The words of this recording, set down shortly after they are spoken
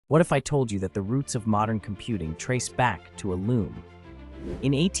What if I told you that the roots of modern computing trace back to a loom?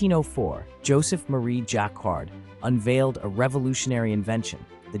 In 1804, Joseph Marie Jacquard unveiled a revolutionary invention,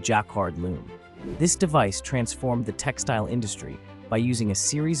 the Jacquard loom. This device transformed the textile industry by using a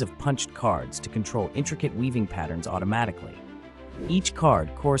series of punched cards to control intricate weaving patterns automatically. Each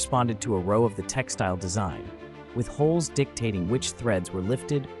card corresponded to a row of the textile design, with holes dictating which threads were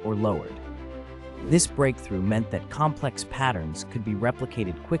lifted or lowered. This breakthrough meant that complex patterns could be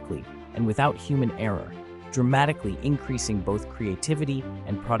replicated quickly and without human error, dramatically increasing both creativity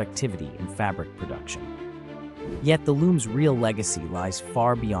and productivity in fabric production. Yet the loom's real legacy lies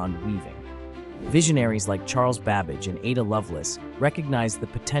far beyond weaving. Visionaries like Charles Babbage and Ada Lovelace recognized the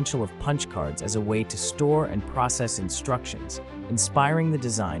potential of punch cards as a way to store and process instructions, inspiring the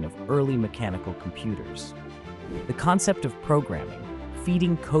design of early mechanical computers. The concept of programming,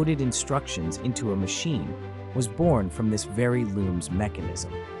 feeding coded instructions into a machine, was born from this very loom's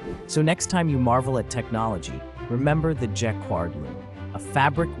mechanism. So next time you marvel at technology, remember the Jacquard loom, a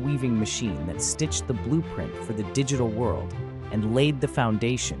fabric weaving machine that stitched the blueprint for the digital world and laid the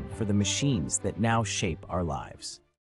foundation for the machines that now shape our lives.